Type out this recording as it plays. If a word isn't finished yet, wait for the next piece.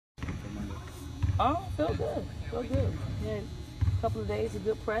Oh, feel good. Feel good. Had a couple of days of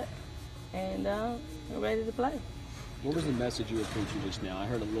good prep, and we're ready to play. What was the message you were preaching just now? I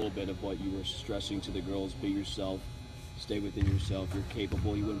heard a little bit of what you were stressing to the girls. Be yourself. Stay within yourself. You're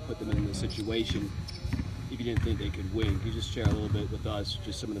capable. You wouldn't put them in the situation if you didn't think they could win. Can you just share a little bit with us,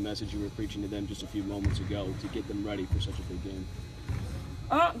 just some of the message you were preaching to them just a few moments ago to get them ready for such a big game?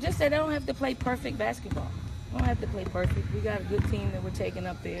 Just that they don't have to play perfect basketball. They don't have to play perfect. We got a good team that we're taking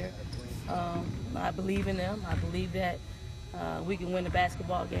up there. I believe in them. I believe that we can win a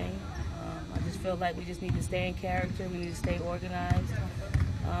basketball game. I just feel like we just need to stay in character. We need to stay organized.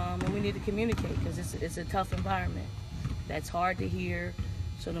 And we need to communicate because it's a tough environment. That's hard to hear.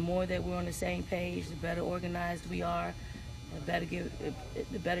 So the more that we're on the same page, the better organized we are,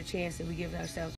 the better chance that we give ourselves.